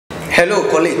Hello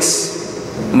colleagues,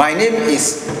 my name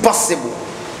is Possible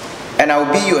and I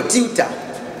will be your tutor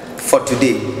for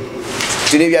today.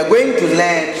 Today we are going to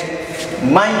learn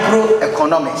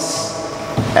microeconomics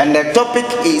and the topic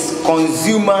is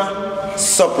consumer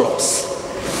surplus.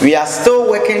 We are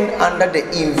still working under the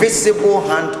invisible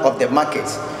hand of the market,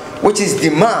 which is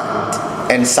demand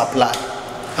and supply.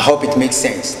 I hope it makes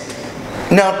sense.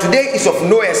 Now today is of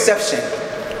no exception.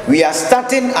 We are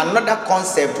starting another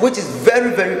concept which is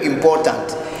very, very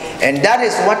important, and that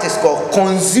is what is called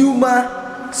consumer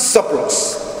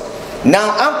surplus.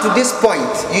 Now up to this point,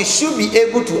 you should be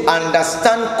able to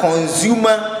understand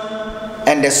consumer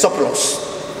and the surplus.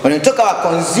 When you talk about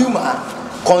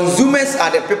consumers are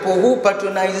the people who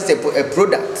patronize a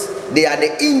product. They are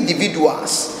the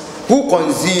individuals who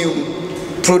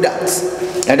consume products.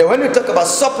 And then when we talk about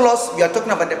surplus, we are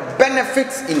talking about the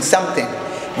benefits in something.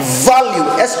 Value,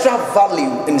 extra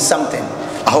value in something.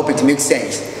 I hope it makes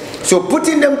sense. So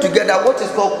putting them together, what is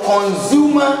called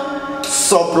consumer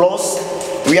surplus,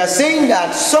 we are saying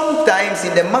that sometimes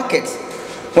in the market,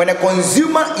 when a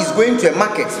consumer is going to a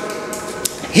market,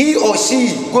 he or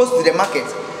she goes to the market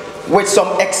with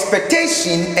some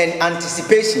expectation and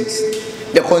anticipations.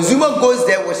 The consumer goes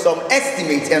there with some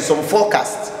estimates and some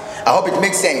forecasts. I hope it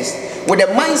makes sense. With the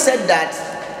mindset that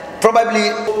probably,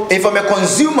 if I'm a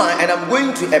consumer and I'm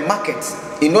going to a market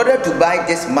in order to buy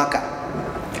this marker,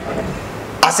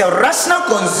 as a rational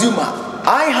consumer,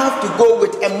 I have to go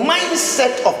with a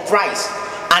mindset of price,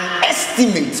 an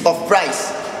estimate of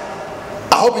price.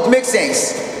 I hope it makes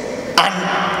sense.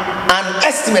 An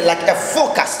estimate, like a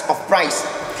forecast of price.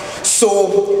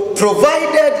 So,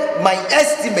 provided my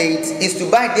estimate is to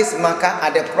buy this marker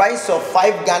at the price of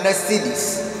 5 Ghana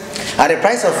cedis, at the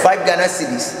price of 5 Ghana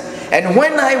cedis. And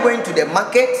when I went to the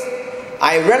market,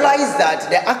 I realized that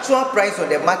the actual price of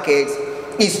the market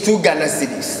is 2 Ghana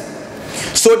cedis.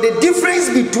 So the difference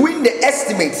between the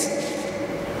estimates,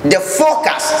 the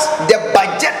forecast, the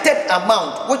budgeted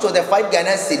amount, which was the 5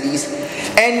 Ghana cedis,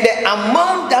 and the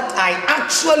amount that I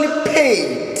actually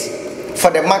paid for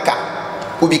the marker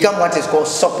will become what is called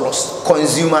surplus,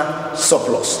 consumer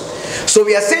surplus. So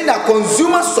we are saying that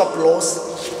consumer surplus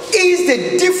is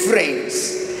the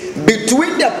difference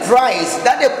between the price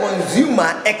that the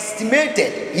consumer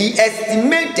estimated, he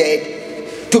estimated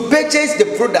to purchase the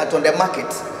product on the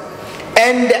market,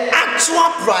 and the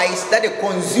actual price that the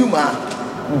consumer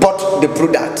bought the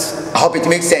product. I hope it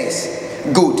makes sense.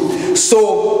 Good.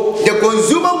 So the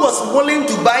consumer was willing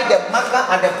to buy the marker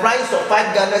at the price of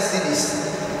 5 Ghana cedis.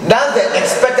 That's the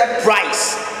expected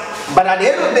price. But at the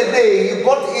end of the day, he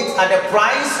bought it at the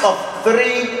price of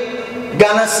 3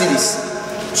 Ghana cedis.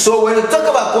 So when you talk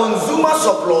about consumer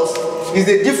surplus, is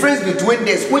the difference between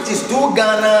this, which is 2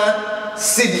 Ghana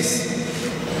cedis.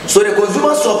 So the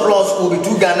consumer surplus will be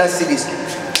 2 Ghana cedis.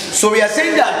 So we are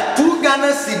saying that 2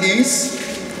 Ghana cedis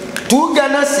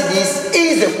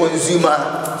is the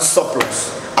consumer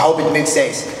surplus. I hope it makes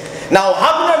sense. Now,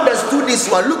 having understood this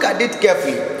one, look at it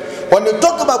carefully. When you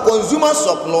talk about consumer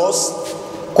surplus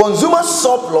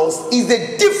is the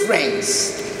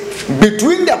difference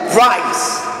between the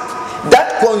price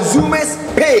that consumers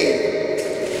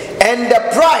pay and the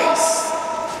price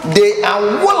they are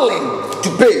willing to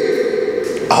pay.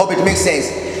 I hope it makes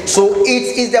sense. So it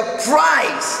is the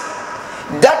price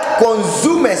that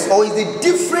consumers, or is the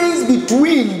difference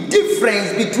between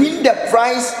the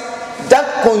price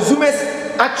that consumers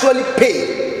actually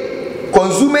pay,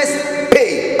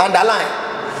 underline,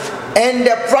 and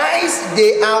the price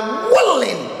they are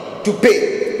willing to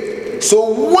pay. So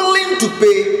willing to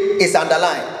pay is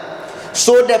underlined.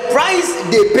 So the price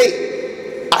they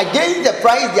pay against the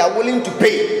price they are willing to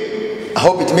pay. I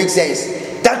hope it makes sense.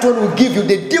 That one will give you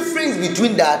the difference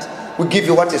between that, will give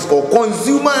you what is called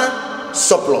consumer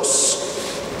surplus.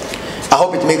 I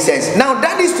hope it makes sense. Now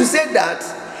that is to say that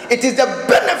it is the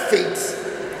benefit.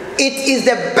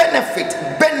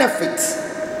 Benefit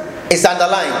is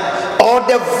underlined, or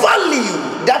the value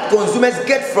that consumers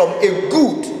get from a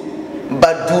good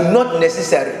but do not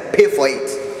necessarily pay for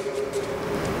it.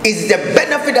 Is the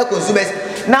benefit that consumers.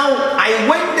 Now I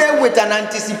went there with an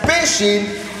anticipation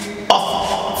of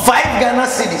 5 Ghana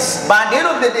cedis, but at the end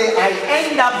of the day I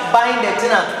end up buying the thing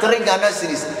at 3 Ghana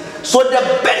cedis. So the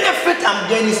benefit I'm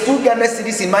getting is 2 Ghana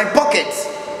cedis in my pocket.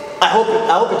 I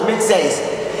hope it makes sense.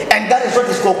 And that is what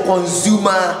is called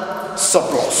consumer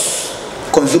surplus.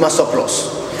 Consumer surplus.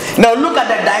 Now look at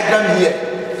the diagram here.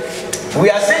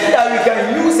 We are saying that we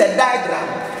can use a diagram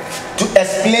to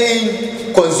explain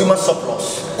consumer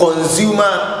surplus.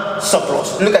 Consumer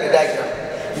surplus. Look at the diagram.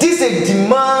 This is a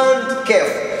demand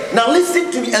curve. Now listen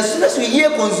to me. As soon as we hear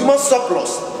consumer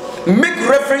surplus, make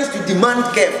reference to demand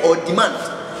curve or demand.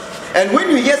 And when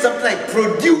you hear something like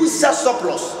producer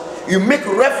surplus, you make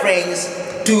reference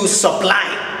to supply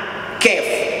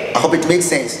curve. I hope it makes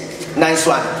sense. Nice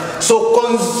one. So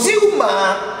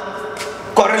consumer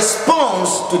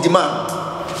corresponds to demand.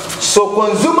 So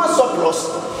consumer surplus,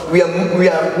 we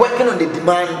are working on the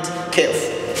demand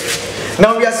curve.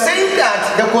 Now we are saying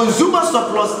that the consumer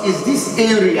surplus is this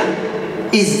area.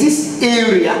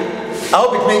 I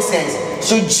hope it makes sense.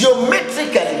 So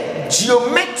geometrically,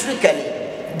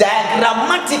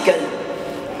 diagrammatically,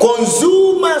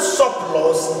 consumer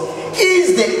surplus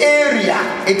is the area.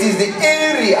 It is the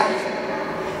area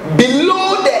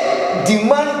below the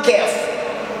demand curve.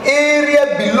 Area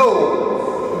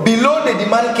below the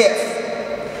demand curve,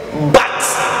 but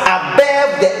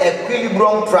above the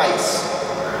equilibrium price.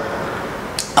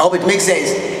 I hope it makes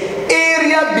sense.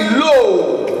 Area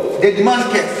below the demand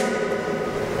curve,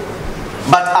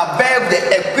 but above the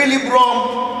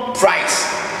equilibrium price.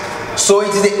 So it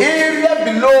is the area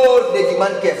below the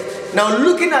demand curve. Now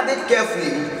looking at it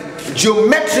carefully,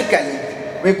 geometrically,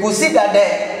 we could see that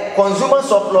the consumer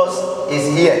surplus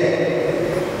is here,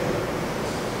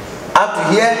 up to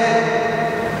here,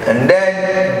 and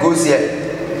then goes here.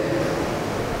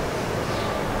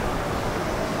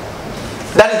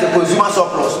 That is the consumer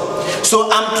surplus. So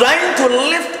I'm trying to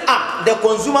lift up the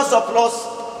consumer surplus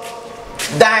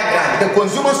diagram, the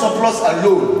consumer surplus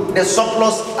alone, the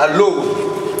surplus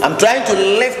alone. I'm trying to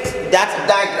lift that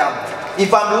diagram.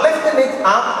 If I'm lifting it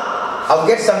up, I'll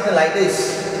get something like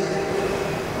this.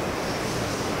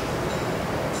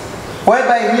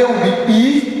 Whereby here will be E,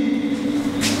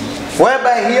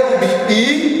 whereby here will be E,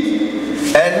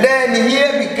 and then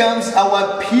here becomes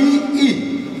our PE.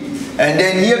 And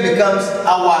then here becomes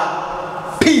our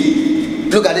P.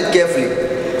 Look at it carefully.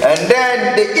 And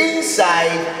then the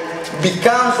inside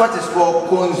becomes what is called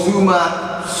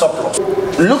consumer surplus.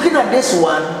 Looking at this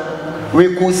one,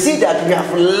 we could see that we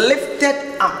have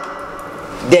lifted up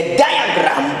the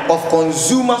diagram of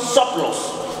consumer surplus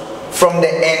from the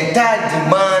entire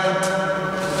demand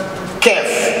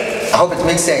curve. I hope it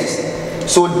makes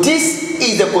sense. So this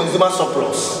is the consumer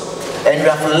surplus, and we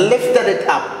have lifted it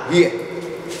up here.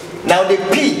 Now the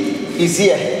P is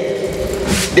here,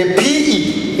 the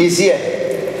PE is here,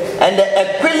 and the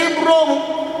equilibrium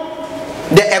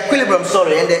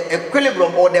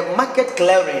or the market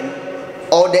clearing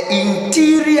or the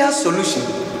interior solution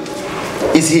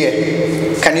is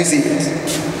here. Can you see it?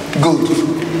 Good.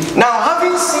 Now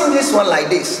having seen this one like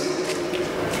this,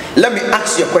 let me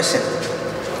ask you a question.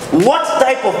 What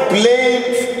type of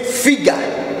plane figure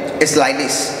is like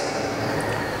this?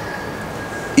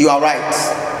 You are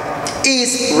right.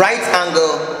 Is right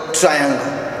angle triangle.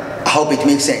 I hope it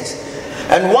makes sense.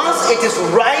 And once it is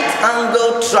right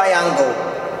angle triangle,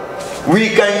 we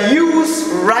can use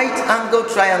right angle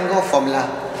triangle formula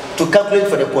to calculate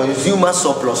for the consumer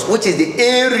surplus, which is the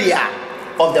area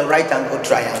of the right angle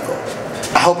triangle.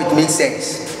 I hope it makes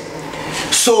sense.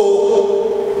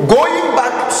 So going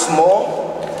back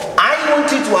small, I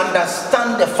want you to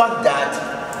understand the fact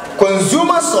that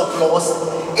consumer surplus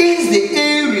is the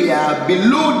area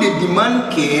below the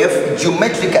demand curve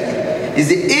geometrically. Is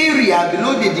the area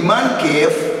below the demand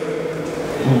curve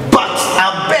but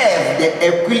above the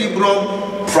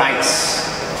equilibrium price.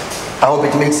 I hope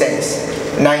it makes sense.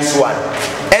 Nice one.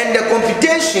 And the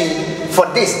computation for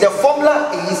this, the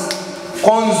formula is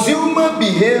consumer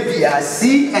behavior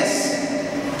CS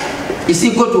is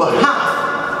equal to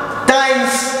half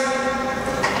times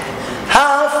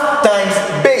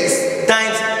base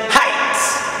times height.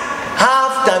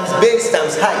 Half times base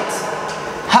times height.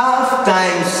 Half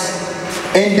times,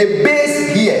 and the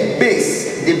base here,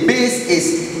 the base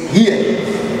is here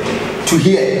to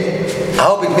here. I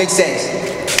hope it makes sense.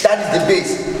 That is the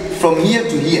base, from here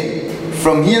to here,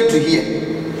 from here to here.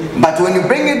 But when you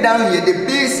bring it down here, the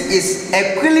base is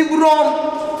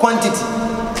equilibrium quantity.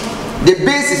 The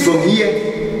base is from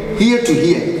here, here to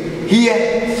here,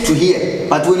 here to here.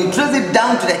 But when you trace it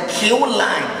down to the Q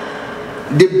line,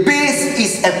 the base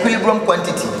is equilibrium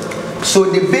quantity. So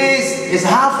the base is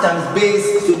half times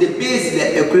base, so the base is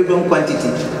the equilibrium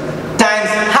quantity times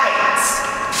height.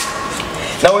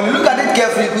 Now when you look at it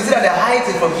carefully, you can see that the height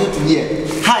is from here to here.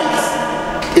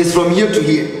 Height is from here to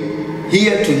here,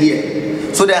 here to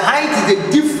here. So the height is the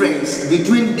difference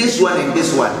between this one and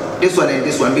this one, this one and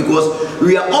this one, because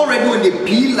we are already on the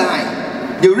P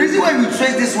line. The reason why we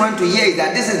trace this one to here is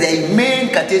that this is the main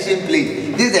Cartesian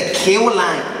plane. This is the Q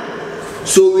line.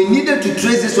 So we needed to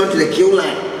trace this one to the Q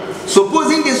line.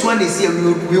 Supposing this one is here,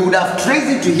 we would have traced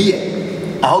it to here.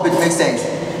 I hope it makes sense.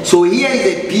 So here is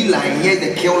the P line, here is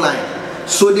the Q line.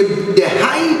 So the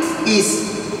height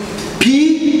is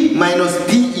P minus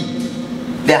PE.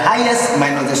 The highest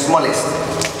minus the smallest.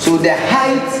 So the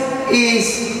height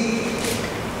is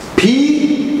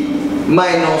P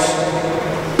minus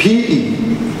PE.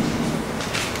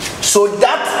 So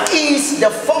that is the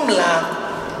formula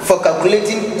for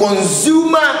calculating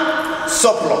consumer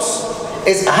surplus.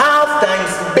 It's half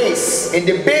times base, and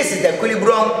the base is the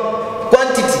equilibrium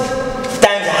quantity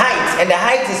times height, and the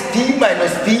height is P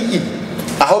minus PE.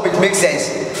 I hope it makes sense.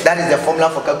 That is the formula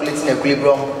for calculating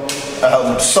equilibrium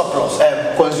surplus,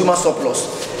 consumer surplus.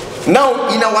 Now,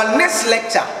 in our next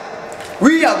lecture,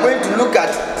 we are going to look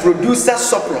at producer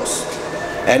surplus,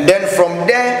 and then from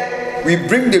there we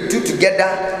bring the two together,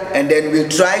 and then we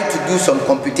try to do some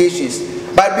computations.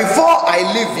 But before I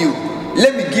leave you,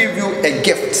 let me give you a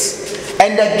gift,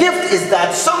 and the gift is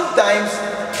that sometimes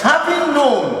having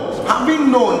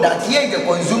known that here is the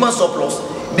consumer surplus,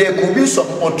 there could be some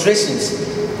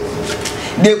alterations.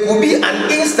 There could be an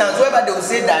instance whereby they will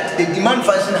say that the demand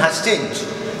function has changed.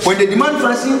 When the demand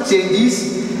function changes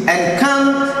and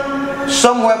comes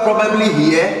somewhere probably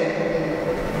here,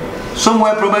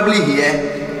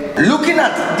 looking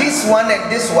at this one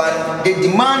and this one, the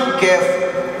demand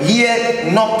curve here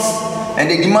not, and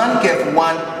the demand curve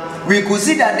one, we could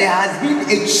see that there has been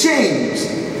a change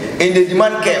in the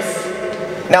demand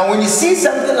curve. Now when you see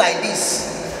something like this,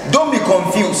 don't be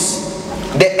confused.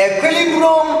 The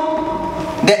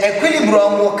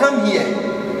equilibrium will come here.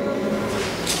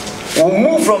 We'll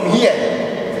move from here,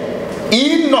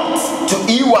 E0 to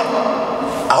E1.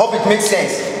 I hope it makes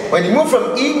sense. When you move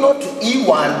from E0 to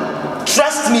E1,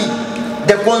 trust me,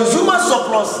 the consumer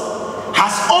surplus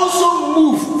has also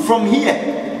moved from here.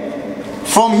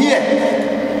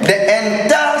 The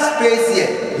entire space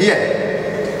here.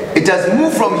 It has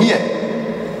moved from here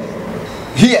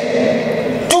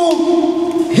to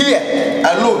here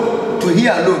alone, to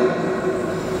here alone.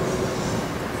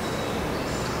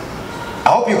 I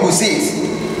hope you could see it.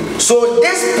 So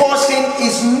this portion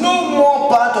is no more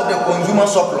part of the consumer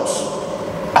surplus.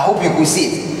 I hope you could see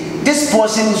it. This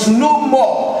portion is no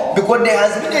more, because there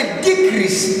has been a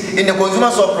decrease in the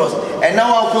consumer surplus, and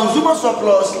now our consumer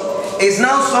surplus is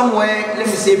now somewhere, let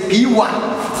me say P1.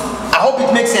 I hope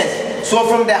it makes sense. So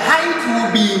from the height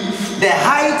will be, the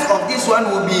height of this one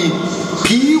will be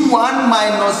P1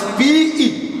 minus PE.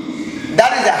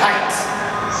 That is the height.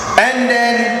 And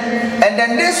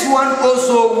then this one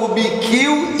also will be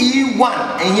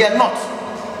QE1, and here not.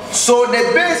 So the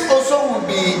base also will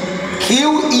be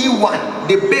QE1.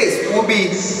 The base will be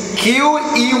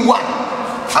QE1. I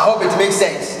hope it makes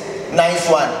sense. Nice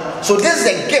one. So this is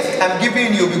a gift I'm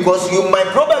giving you, because you might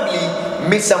probably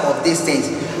miss some of these things.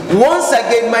 Once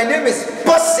again, my name is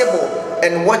Possible,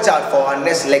 and watch out for our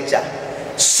next lecture.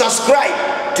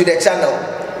 Subscribe to the channel.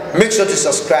 Make sure to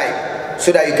subscribe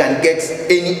so that you can get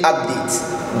any updates.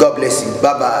 God bless you.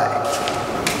 Bye bye.